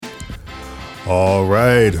All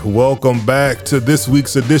right, welcome back to this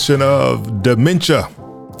week's edition of Dementia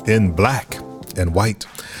in Black and White.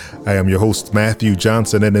 I am your host, Matthew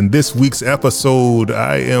Johnson, and in this week's episode,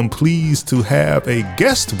 I am pleased to have a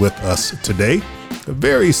guest with us today, a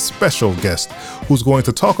very special guest who's going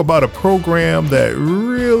to talk about a program that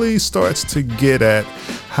really starts to get at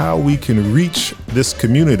how we can reach this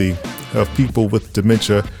community of people with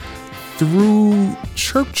dementia through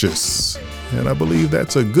churches. And I believe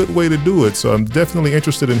that's a good way to do it. So I'm definitely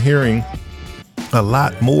interested in hearing a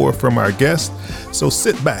lot more from our guest. So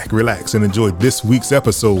sit back, relax, and enjoy this week's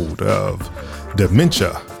episode of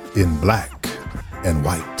Dementia in Black and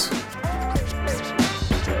White.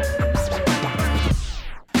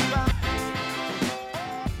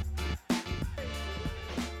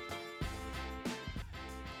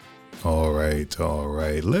 All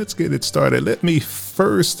right. Let's get it started. Let me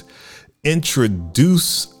first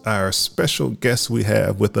introduce our special guest we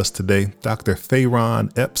have with us today, Dr.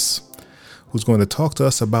 Fayron Epps, who's going to talk to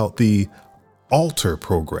us about the ALTER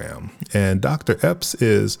program. And Dr. Epps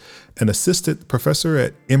is an assistant professor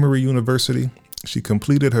at Emory University. She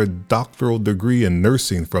completed her doctoral degree in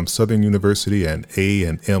nursing from Southern University and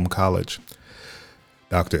A&M College.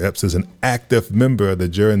 Dr. Epps is an active member of the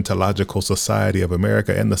Gerontological Society of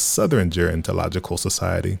America and the Southern Gerontological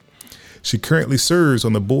Society. She currently serves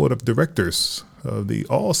on the board of directors of the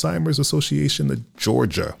Alzheimer's Association of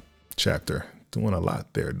Georgia chapter. Doing a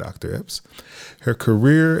lot there, Dr. Epps. Her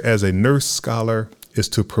career as a nurse scholar is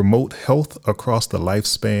to promote health across the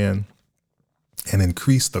lifespan and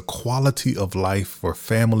increase the quality of life for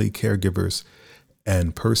family caregivers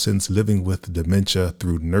and persons living with dementia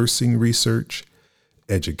through nursing research,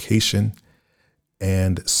 education,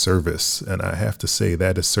 and service. And I have to say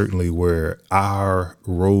that is certainly where our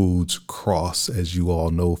roads cross, as you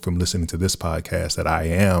all know from listening to this podcast, that I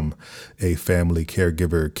am a family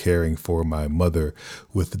caregiver caring for my mother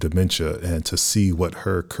with dementia, and to see what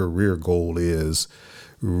her career goal is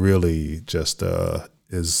really just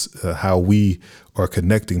is how we are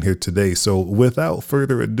connecting here today. So without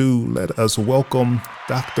further ado, let us welcome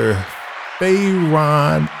Dr.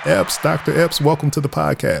 Fayron Epps. Dr. Epps, welcome to the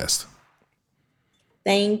podcast.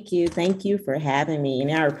 Thank you. Thank you for having me.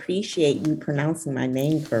 And I appreciate you pronouncing my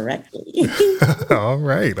name correctly. All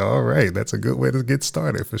right. That's a good way to get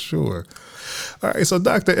started for sure. All right. So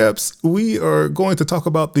Dr. Epps, we are going to talk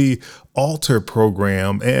about the ALTER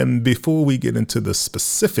program. And before we get into the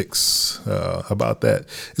specifics about that,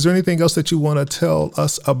 is there anything else that you want to tell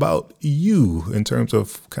us about you in terms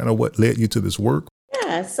of kind of what led you to this work?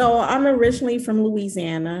 Yeah, so I'm originally from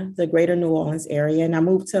Louisiana, the greater New Orleans area, and I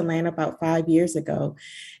moved to Atlanta about 5 years ago.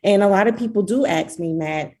 And a lot of people do ask me,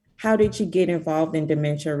 Matt, how did you get involved in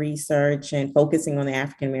dementia research and focusing on the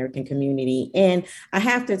African-American community? And I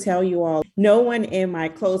have to tell you all, no one in my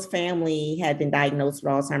close family had been diagnosed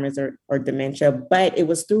with Alzheimer's or dementia, but it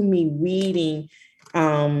was through me reading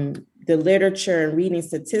the literature and reading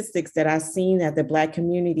statistics that I seen that the Black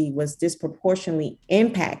community was disproportionately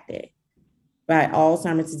impacted by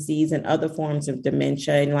Alzheimer's disease and other forms of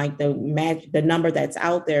dementia. And like the number that's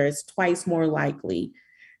out there is twice more likely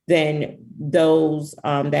than those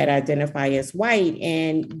that identify as white.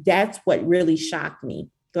 And that's what really shocked me.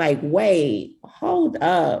 Like, wait, hold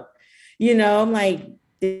up. I'm like,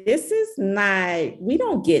 this is not, we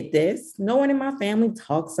don't get this. No one in my family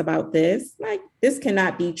talks about this. Like, this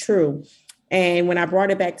cannot be true. And when I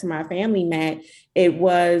brought it back to my family, Matt, they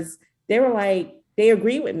were like, they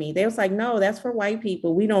agree with me. They was like, no, that's for white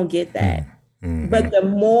people. We don't get that. Mm-hmm. But the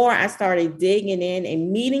more I started digging in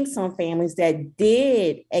and meeting some families that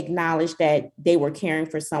did acknowledge that they were caring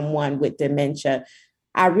for someone with dementia,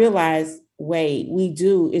 I realized, wait, we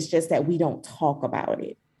do. It's just that we don't talk about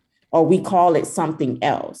it, or we call it something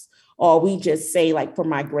else, or we just say, like, for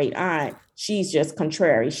my great aunt, she's just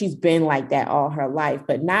contrary. She's been like that all her life,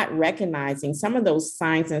 but not recognizing some of those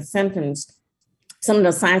signs and symptoms. Some of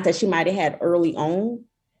the signs that she might have had early on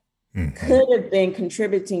could have been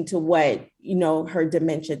contributing to what, her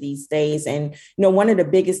dementia these days. And, one of the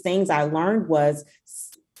biggest things I learned was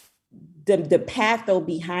the patho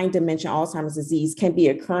behind dementia, Alzheimer's disease, can be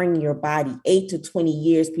occurring in your body 8 to 20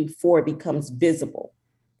 years before it becomes visible.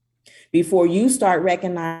 Before you start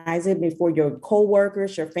recognizing, before your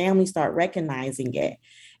coworkers, your family start recognizing it.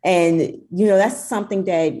 And, that's something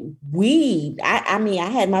that I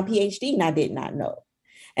had my PhD and I did not know.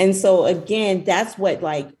 And so, again, that's what,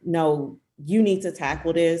 you need to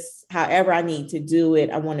tackle this. However I need to do it,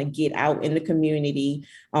 I want to get out in the community,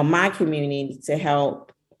 my community, to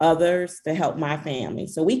help others, to help my family,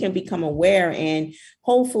 so we can become aware. And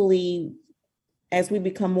hopefully, as we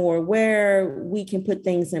become more aware, we can put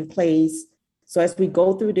things in place So as we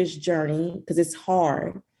go through this journey, because it's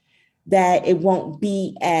hard, that it won't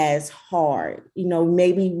be as hard.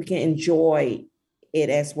 Maybe we can enjoy it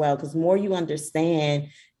as well. Because more you understand,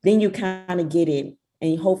 then you kind of get it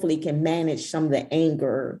and hopefully can manage some of the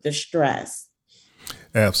anger, the stress.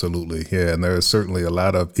 Absolutely. Yeah. And there is certainly a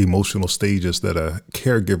lot of emotional stages that a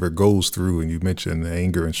caregiver goes through. And you mentioned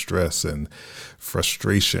anger and stress and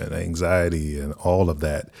frustration, anxiety, and all of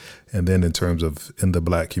that. And then in terms of in the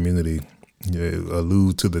Black community, you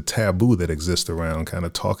allude to the taboo that exists around kind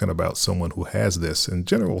of talking about someone who has this. In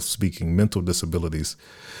general speaking, mental disabilities,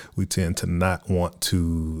 we tend to not want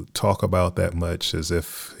to talk about that much, as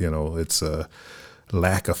if, it's a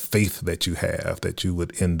lack of faith that you have, that you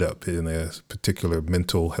would end up in a particular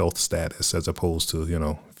mental health status, as opposed to,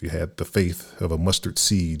 if you had the faith of a mustard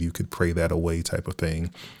seed, you could pray that away type of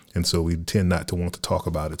thing. And so we tend not to want to talk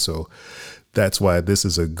about it. So that's why this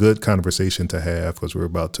is a good conversation to have, because we're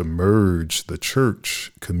about to merge the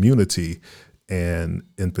church community and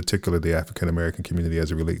in particular the African American community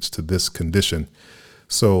as it relates to this condition.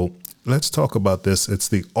 So let's talk about this. It's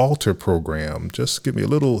the Altar program. Just give me a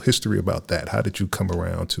little history about that. How did you come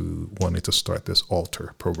around to wanting to start this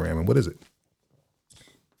Altar program, and what is it?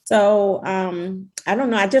 So I don't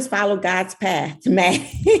know. I just followed God's path, Matt.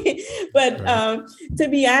 But to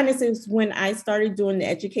be honest, it's when I started doing the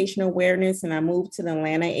education awareness and I moved to the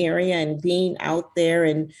Atlanta area and being out there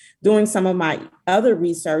and doing some of my other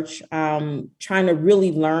research, trying to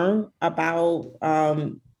really learn about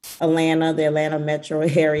Atlanta, the Atlanta metro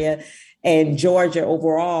area, and Georgia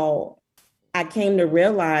overall. I came to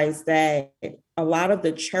realize that a lot of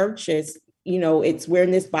the churches, we're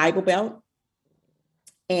in this Bible Belt.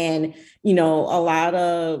 And, a lot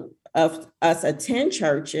of us attend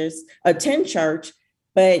church,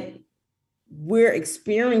 but we're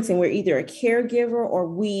either a caregiver or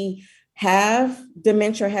we have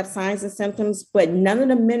dementia, have signs and symptoms, but none of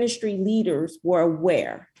the ministry leaders were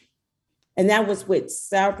aware. And that was with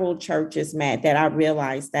several churches, Matt, that I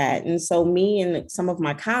realized that. And so me and some of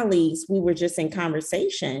my colleagues, we were just in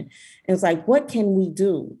conversation. And it's like, what can we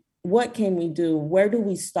do? What can we do? Where do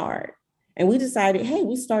we start? And we decided, hey,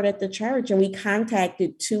 we start at the church, and we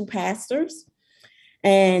contacted 2 pastors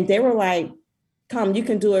and they were like, come, you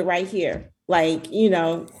can do it right here. Like,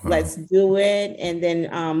 wow. Let's do it. And then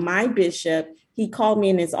my bishop, he called me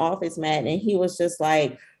in his office, Matt, and he was just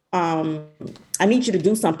like, I need you to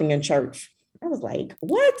do something in church. I was like,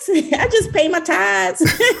 what? I just pay my tithes.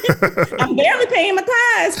 I'm barely paying my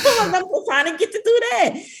tithes. I'm trying to get to do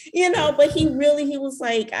that, but he was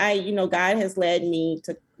like, God has led me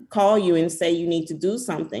to call you and say you need to do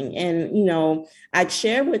something. And, I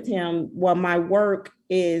shared with him, well, my work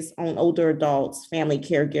is on older adults, family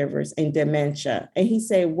caregivers, and dementia. And he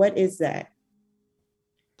said, what is that?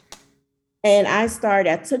 And I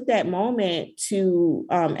took that moment to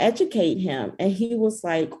educate him. And he was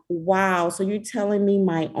like, wow, so you're telling me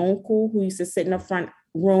my uncle who used to sit in the front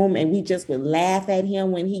room and we just would laugh at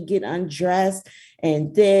him when he get undressed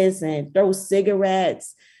and and throw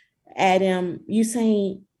cigarettes at him. You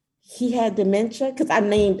saying he had dementia? Because I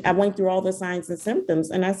went through all the signs and symptoms,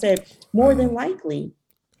 and I said, more than likely.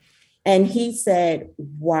 And he said,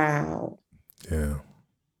 wow. Yeah.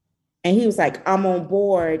 And he was like, I'm on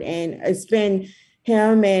board. And it's been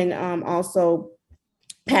him and also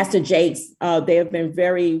Pastor Jakes. They have been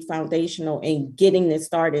very foundational in getting this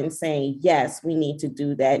started and saying, yes, we need to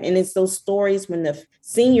do that. And it's those stories when the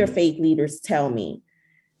senior faith leaders tell me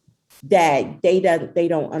that they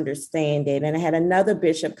don't understand it. And I had another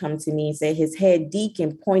bishop come to me and say his head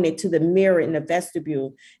deacon pointed to the mirror in the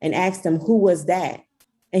vestibule and asked him, who was that?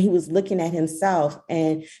 And he was looking at himself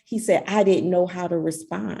and he said, I didn't know how to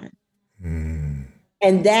respond.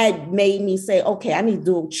 And that made me say, okay, I need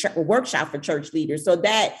to do a workshop for church leaders. So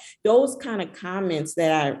that those kind of comments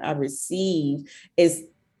that I received is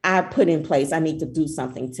I put in place, I need to do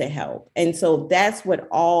something to help. And so that's what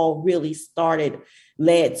all really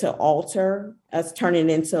led to Altar, us turning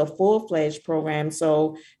it into a full-fledged program.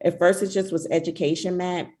 So at first it just was education,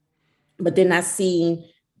 Matt, but then I see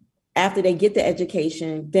after they get the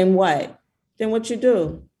education, then what? Then what you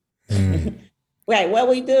do? Right, what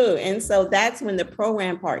we do. And so that's when the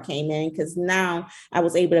program part came in, because now I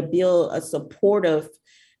was able to build a supportive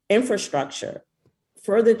infrastructure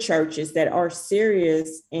for the churches that are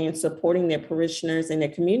serious in supporting their parishioners and their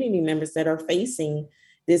community members that are facing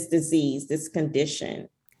this disease, this condition.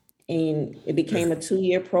 And it became a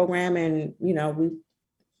 2-year program, and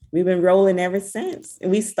we've been rolling ever since.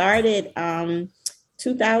 And we started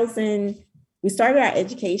we started our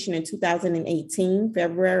education in 2018,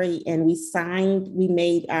 February, and we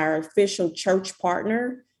made our official church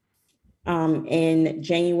partner in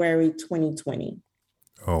January 2020.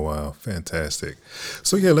 Oh, wow. Fantastic.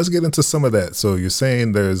 So, yeah, let's get into some of that. So, you're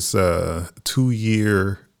saying there's a 2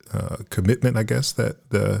 year commitment, I guess, that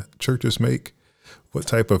the churches make. What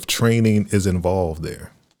type of training is involved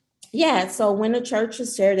there? Yeah, so when the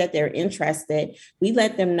churches share that they're interested, we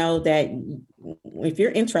let them know that if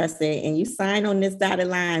you're interested and you sign on this dotted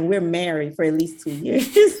line, we're married for at least 2 years.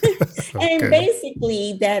 And Okay.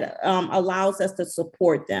 basically, that allows us to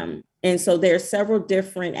support them. And so there are several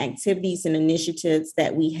different activities and initiatives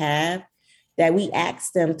that we have that we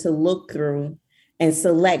ask them to look through and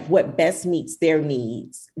select what best meets their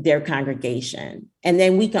needs, their congregation. And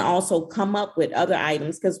then we can also come up with other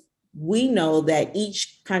items because we know that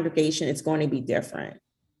each congregation is going to be different.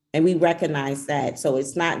 And we recognize that. So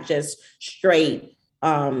it's not just straight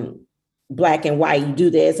black and white, you do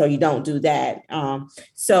this or you don't do that.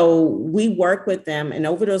 So we work with them. And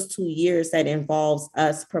over those 2 years, that involves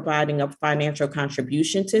us providing a financial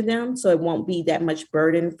contribution to them. So it won't be that much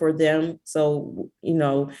burden for them. So,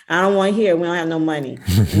 I don't want to hear we don't have no money.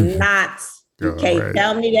 Not, you All can't right.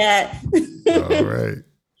 tell me that. All right.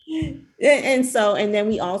 And then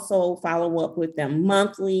we also follow up with them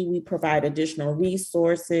monthly. We provide additional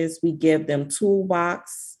resources. We give them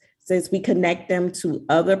toolbox, since we connect them to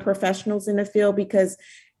other professionals in the field, because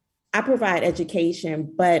I provide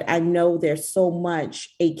education, but I know there's so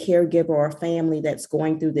much a caregiver or a family that's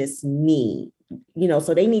going through this need.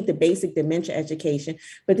 So they need the basic dementia education,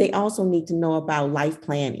 but they also need to know about life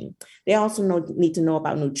planning. They also need to know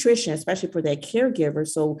about nutrition, especially for their caregivers,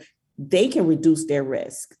 so they can reduce their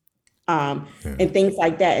risk, Yeah. and things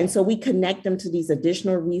like that. And so we connect them to these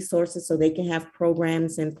additional resources so they can have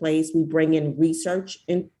programs in place. We bring in research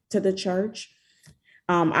into the church.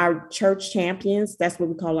 Our church champions, that's what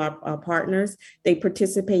we call our partners, they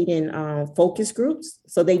participate in focus groups.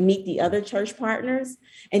 So they meet the other church partners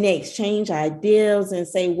and they exchange ideas and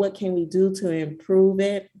say, what can we do to improve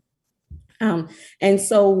it? And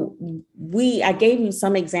so I gave you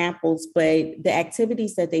some examples, but the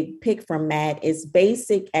activities that they pick from Matt is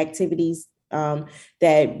basic activities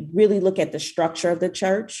that really look at the structure of the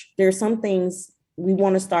church. There are some things we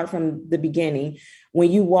want to start from the beginning.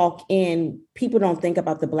 When you walk in, people don't think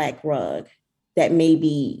about the black rug that may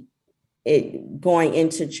be it going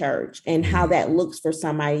into church and how Mm. that looks for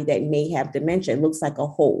somebody that may have dementia. It looks like a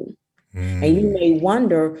hole. And you Mm. may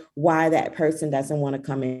wonder why that person doesn't want to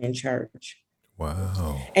come in church.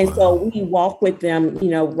 Wow. And Wow. so we walk with them,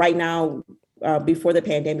 right now, before the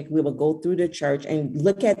pandemic, we will go through the church and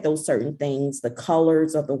look at those certain things, the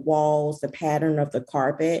colors of the walls, the pattern of the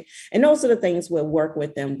carpet. And those are the things we'll work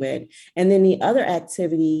with them with. And then the other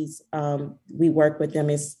activities we work with them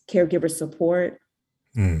is caregiver support,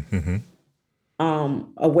 Mm-hmm.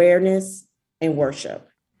 awareness, and worship.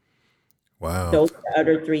 Wow. Those are the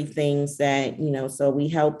other three things that, so we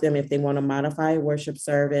help them if they want to modify a worship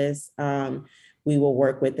service. We will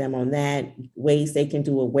work with them on that, ways they can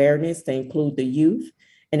do awareness to include the youth,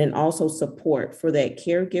 and then also support for that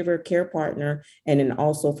caregiver, care partner, and then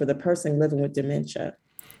also for the person living with dementia.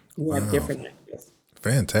 We have Wow. different areas.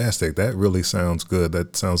 Fantastic. That really sounds good.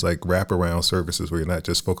 That sounds like wraparound services where you're not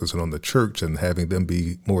just focusing on the church and having them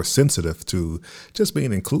be more sensitive to just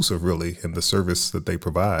being inclusive, really, in the service that they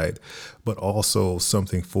provide, but also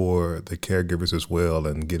something for the caregivers as well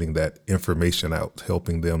and getting that information out,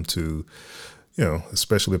 helping them to,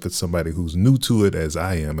 especially if it's somebody who's new to it, as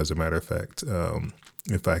I am, as a matter of fact.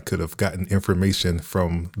 If I could have gotten information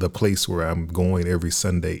from the place where I'm going every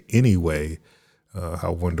Sunday anyway,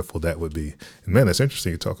 how wonderful that would be. And man, it's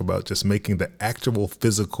interesting. You talk about just making the actual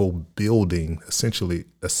physical building essentially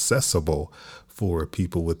accessible for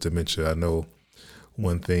people with dementia. I know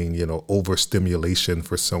one thing, overstimulation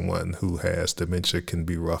for someone who has dementia can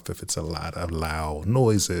be rough if it's a lot of loud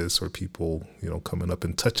noises or people, coming up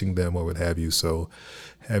and touching them or what have you. So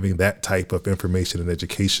having that type of information and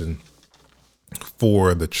education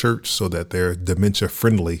for the church so that they're dementia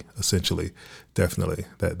friendly, essentially, definitely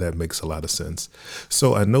that makes a lot of sense.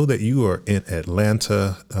 So I know that you are in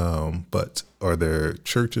Atlanta, but are there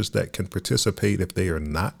churches that can participate if they are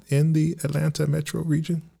not in the Atlanta metro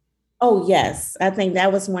region? Oh, yes. I think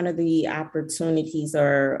that was one of the opportunities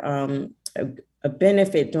or a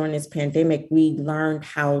benefit during this pandemic. We learned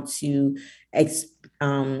how to ex-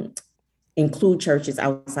 um, include churches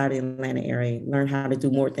outside the Atlanta area, learn how to do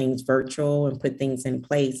more things virtual and put things in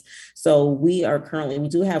place. So we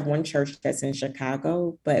do have one church that's in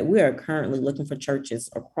Chicago, but we are currently looking for churches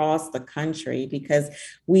across the country because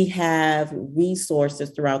we have resources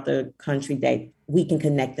throughout the country that we can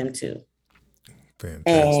connect them to. Fantastic.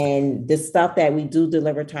 And the stuff that we do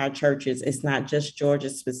deliver to our churches is not just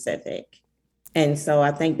Georgia specific. And so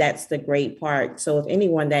I think that's the great part. So if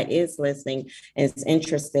anyone that is listening is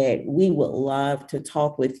interested, we would love to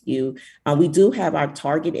talk with you. We do have our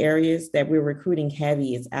target areas that we're recruiting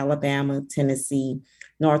heavy is Alabama, Tennessee,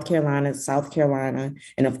 North Carolina, South Carolina,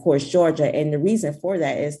 and of course, Georgia. And the reason for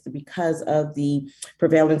that is because of the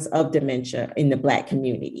prevalence of dementia in the Black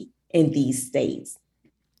community in these states.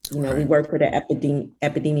 We Right. work with an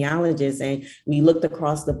epidemiologist and we looked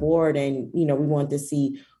across the board and, we wanted to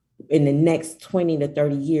see in the next 20 to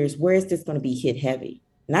 30 years, where is this going to be hit heavy?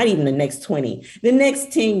 Not even the next 20, the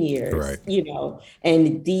next 10 Right. years,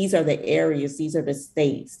 and these are the areas, these are the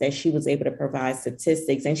states that she was able to provide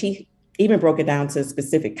statistics. And she even broke it down to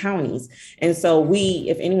specific counties. And so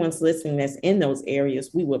if anyone's listening that's in those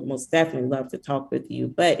areas, we would most definitely love to talk with you.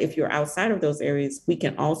 But if you're outside of those areas, we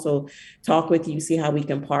can also talk with you, see how we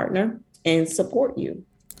can partner and support you.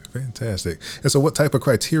 Fantastic. And so, what type of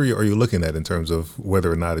criteria are you looking at in terms of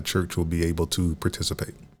whether or not a church will be able to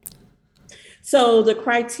participate? So the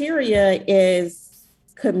criteria is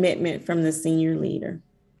commitment from the senior leader.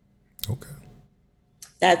 Okay.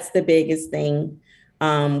 That's the biggest thing.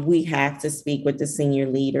 We have to speak with the senior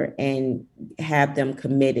leader and have them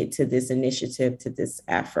committed to this initiative, to this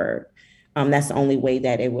effort. That's the only way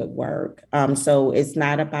that it would work. So it's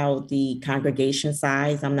not about the congregation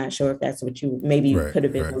size. I'm not sure if that's what you maybe Right. could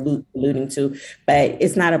have been Right. alluding to, but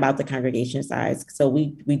it's not about the congregation size. So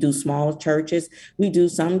we do small churches. We do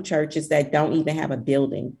some churches that don't even have a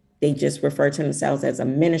building. They just refer to themselves as a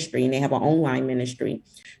ministry and they have an online ministry.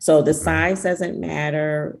 So the size doesn't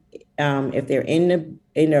matter. If they're in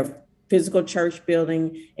a physical church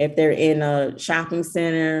building, if they're in a shopping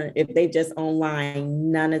center, if they just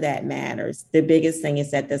online, none of that matters. The biggest thing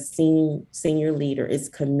is that the senior leader is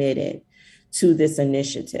committed to this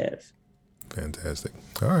initiative. Fantastic.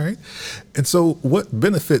 All right. And so, what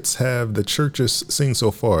benefits have the churches seen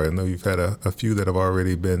so far? I know you've had a few that have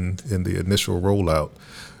already been in the initial rollout.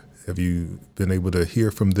 Have you been able to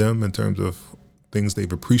hear from them in terms of things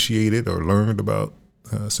they've appreciated or learned about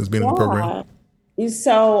since being in the program? Yeah.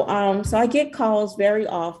 So I get calls very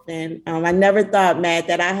often. I never thought, Matt,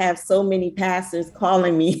 that I have so many pastors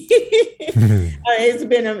calling me. It's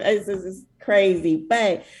crazy,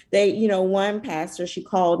 but one pastor, she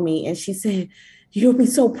called me and she said, "You'll be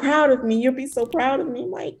so proud of me. You'll be so proud of me."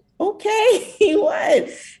 I'm like, "Okay, what?"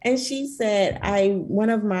 And she said,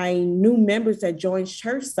 one of my new members that joined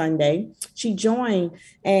church Sunday, she joined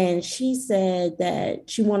and she said that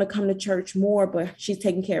she want to come to church more, but she's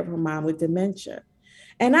taking care of her mom with dementia.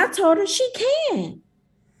 And I told her she can,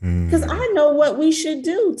 because I know what we should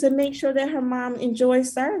do to make sure that her mom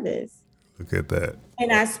enjoys service. Look at that.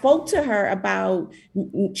 And I spoke to her about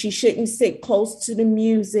she shouldn't sit close to the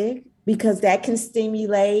music because that can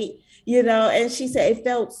stimulate, and she said it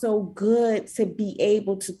felt so good to be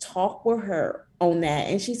able to talk with her on that.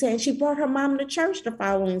 And she said she brought her mom to church the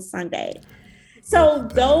following Sunday. So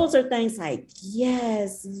those are things like,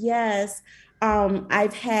 yes, yes.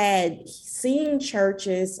 I've had seen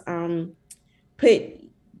churches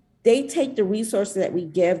they take the resources that we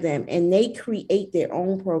give them and they create their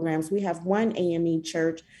own programs. We have one AME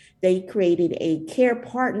church, they created a care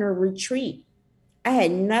partner retreat. I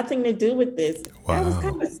had nothing to do with this. Wow. That was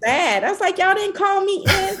kind of sad. I was like, y'all didn't call me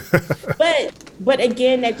in. but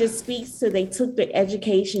again, that just speaks to they took the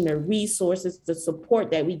education, the resources, the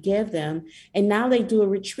support that we give them. And now they do a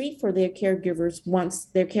retreat for their caregivers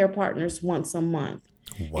their care partners once a month.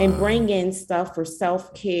 Wow. And bring in stuff for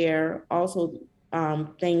self-care, also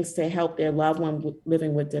things to help their loved one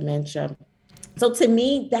living with dementia. So to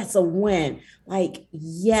me, that's a win. Like,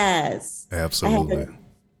 yes. Absolutely.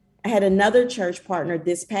 I had another church partner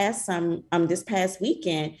this past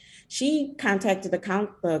weekend. She contacted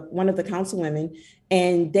one of the councilwomen,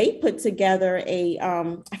 and they put together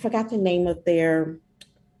I forgot the name of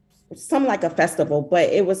some like a festival, but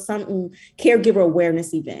it was something caregiver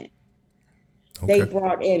awareness event. Okay. They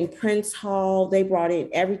brought in Prince Hall, they brought in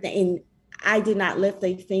everything, and I did not lift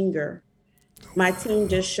a finger. My team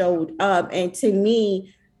just showed up, and to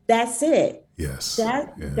me, that's it. Yes.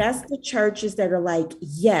 That's the churches that are like,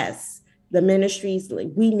 yes, the ministries, like,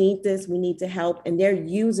 we need this, we need to help. And they're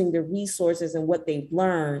using the resources and what they've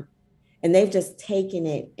learned, and they've just taken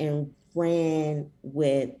it and ran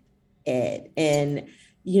with it. And,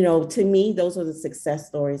 to me, those are the success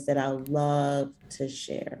stories that I love to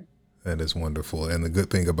share. That is wonderful. And the good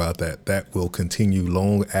thing about that will continue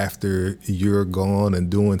long after you're gone and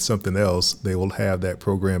doing something else. They will have that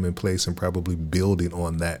program in place and probably building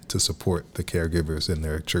on that to support the caregivers in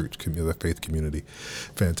their church community, their faith community.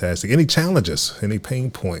 Fantastic. Any challenges, any pain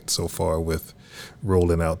points so far with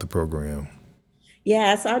rolling out the program?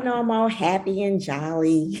 Yes, I know I'm all happy and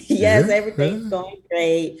jolly. Yes, Yeah, everything's yeah. going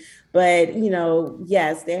great. But,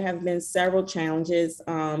 yes, there have been several challenges.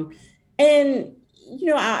 And,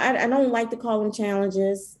 I don't like to call them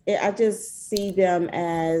challenges. I just see them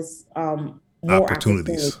as more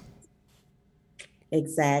opportunity. Opportunities.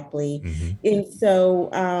 Exactly. Hmm. And so,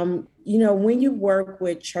 when you work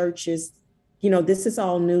with churches, this is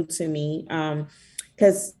all new to me.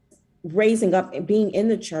 Because raising up and being in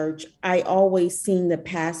the church, I always seen the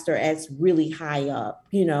pastor as really high up,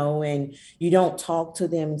 and you don't talk to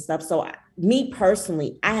them and stuff. So, me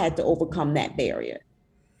personally, I had to overcome that barrier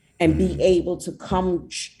and be Mm, able to come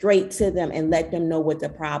straight to them and let them know what the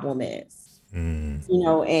problem is. mm,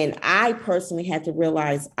 And I personally had to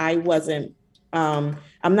realize I'm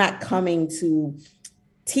not coming to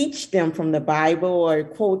teach them from the Bible or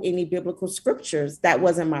quote any biblical scriptures. That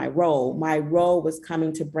wasn't my role. My role was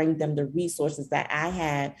coming to bring them the resources that I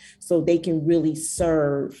had so they can really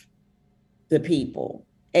serve the people.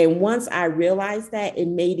 And once I realized that, it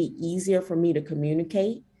made it easier for me to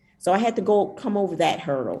communicate. So I had to come over that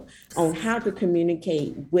hurdle on how to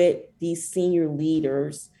communicate with these senior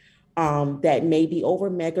leaders that may be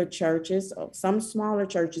over mega churches, some smaller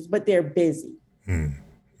churches, but they're busy. mm,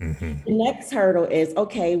 mm-hmm, The next hurdle is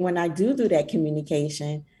okay, when I do that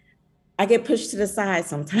communication, I get pushed to the side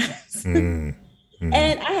sometimes. mm, mm,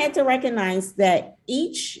 And I had to recognize that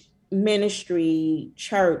each ministry,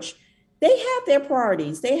 church, they have their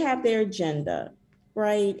priorities, they have their agenda,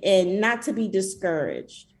 right? And not to be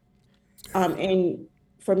discouraged. And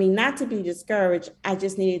for me not to be discouraged, I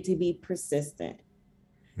just needed to be persistent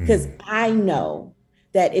because mm. I know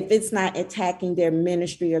that if it's not attacking their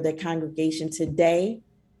ministry or their congregation today,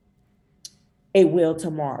 it will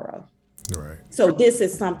tomorrow. Right. So this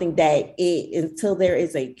is something that until there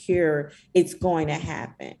is a cure, it's going to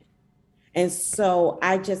happen. And so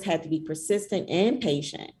I just had to be persistent and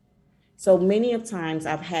patient. So many of times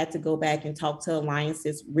I've had to go back and talk to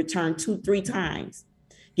alliances, return 2, 3 times,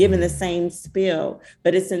 given the Mm, same spill,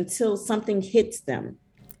 but it's until something hits them.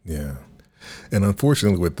 yeah. And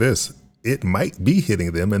unfortunately, with this, it might be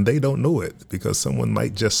hitting them and they don't know it because someone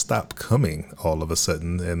might just stop coming all of a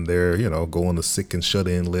sudden and they're, go on the sick and shut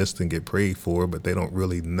in list and get prayed for, but they don't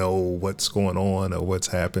really know what's going on or what's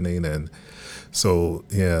happening. And so,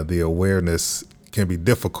 yeah, the awareness can be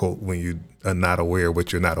difficult when you are not aware of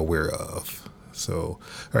what you're not aware of. So,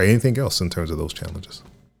 all right, anything else in terms of those challenges?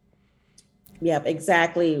 Yep,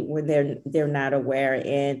 exactly when they're not aware.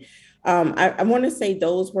 And I want to say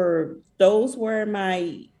those were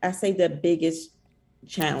my, I say, the biggest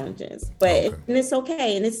challenges, but Okay. and it's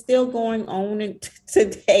okay, and it's still going on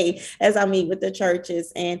today as I meet with the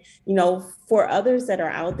churches. And for others that are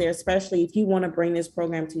out there, especially if you want to bring this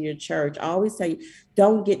program to your church, I always tell you,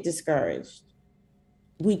 don't get discouraged.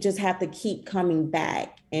 We just have to keep coming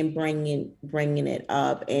back and bringing it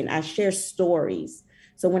up. And I share stories.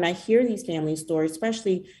 So when I hear these family stories,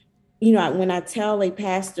 especially, when I tell a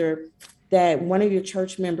pastor that one of your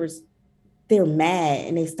church members, they're mad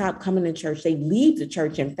and they stop coming to church, they leave the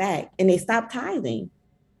church, in fact, and they stop tithing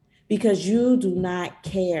because you do not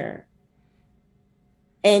care.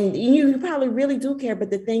 And you probably really do care,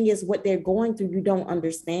 but the thing is, what they're going through, you don't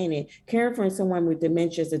understand it. Caring for someone with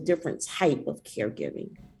dementia is a different type of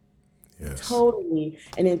caregiving. Yes. Totally.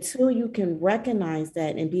 And until you can recognize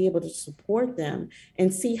that and be able to support them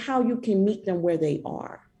and see how you can meet them where they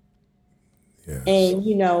are. Yes.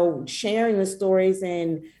 And, sharing the stories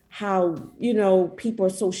and how, people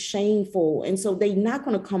are so shameful. And so they're not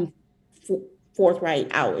going to come forthright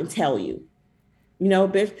out and tell you.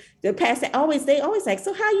 But the pastor they always like,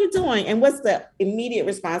 so how you doing? And what's the immediate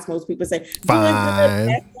response most people say? Doing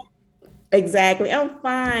good. Fine. Exactly. I'm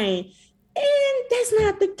fine. And that's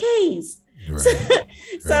not the case. So, Right.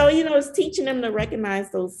 so, Right. it's teaching them to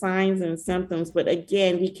recognize those signs and symptoms. But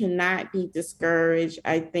again, we cannot be discouraged.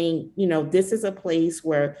 I think, this is a place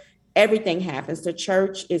where everything happens. The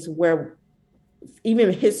church is where,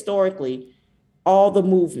 even historically, all the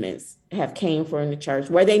movements have came from the church,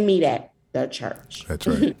 where they meet at the church. That's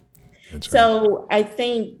right. That's right. So I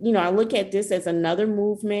think, I look at this as another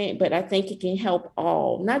movement, but I think it can help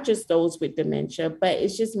all, not just those with dementia, but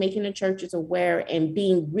it's just making the churches aware and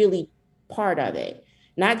being really part of it,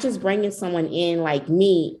 not just bringing someone in like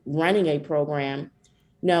me running a program.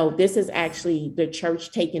 No, this is actually the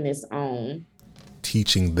church taking this on.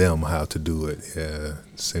 Teaching them how to do it. Yeah.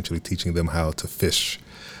 Essentially teaching them how to fish.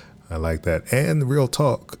 I like that. And real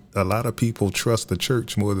talk, a lot of people trust the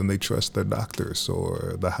church more than they trust their doctors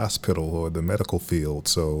or the hospital or the medical field.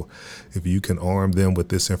 So if you can arm them with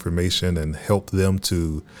this information and help them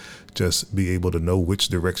to just be able to know which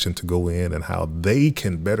direction to go in and how they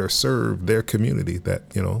can better serve their community, that,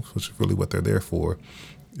 which is really what they're there for.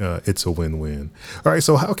 It's a win-win. All right.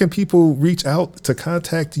 So how can people reach out to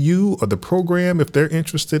contact you or the program if they're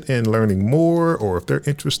interested in learning more, or if they're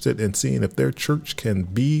interested in seeing if their church can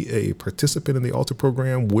be a participant in the Altar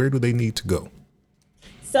program? Where do they need to go?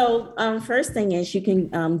 So first thing is you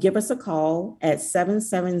can give us a call at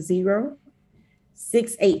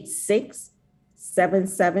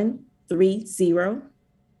 770-686-7730.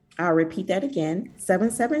 I'll repeat that again,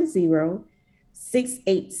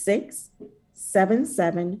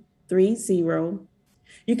 770-686-7730.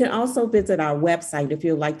 You can also visit our website if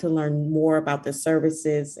you'd like to learn more about the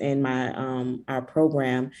services in our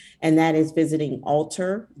program, and that is visiting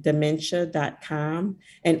altardementia.com.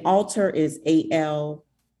 And Altar is ALTER,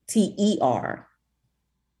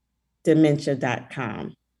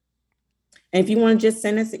 dementia.com. And if you want to just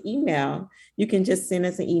send us an email, you can just send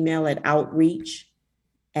us an email at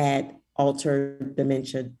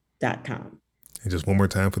outreach@altardementia.com. And just one more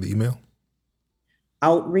time for the email.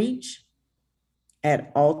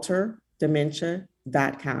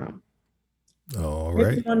 outreach@altardementia.com. All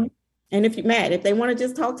right. And if they want to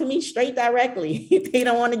just talk to me straight directly, if they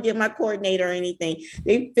don't want to get my coordinator or anything,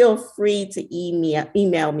 they feel free to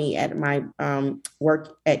email me at my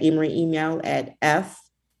work at Emory email at F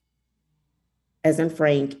as in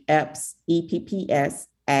Frank, EPS, EPPS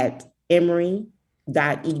at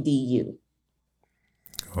emory.edu.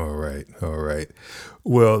 All right.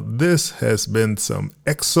 Well, this has been some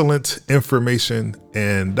excellent information.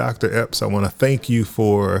 And Dr. Epps, I want to thank you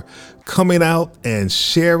for coming out and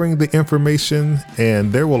sharing the information.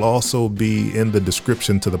 And there will also be in the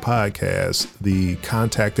description to the podcast the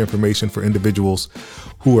contact information for individuals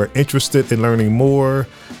who are interested in learning more.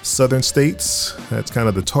 Southern states, that's kind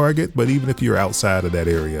of the target. But even if you're outside of that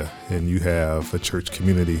area and you have a church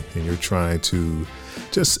community and you're trying to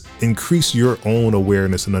just increase your own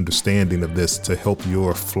awareness and understanding of this to help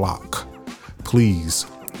your flock, please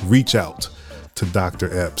reach out to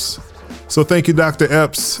Dr. Epps. So thank you, Dr.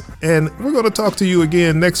 Epps. And we're going to talk to you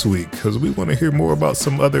again next week because we want to hear more about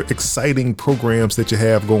some other exciting programs that you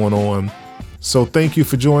have going on. So thank you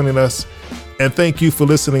for joining us. And thank you for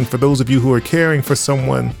listening. For those of you who are caring for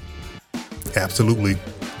someone, absolutely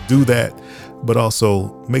do that. But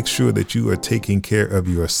also make sure that you are taking care of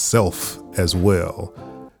yourself as well.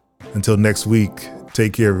 Until next week,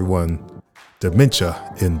 take care, everyone. Dementia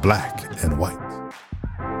in Black and White.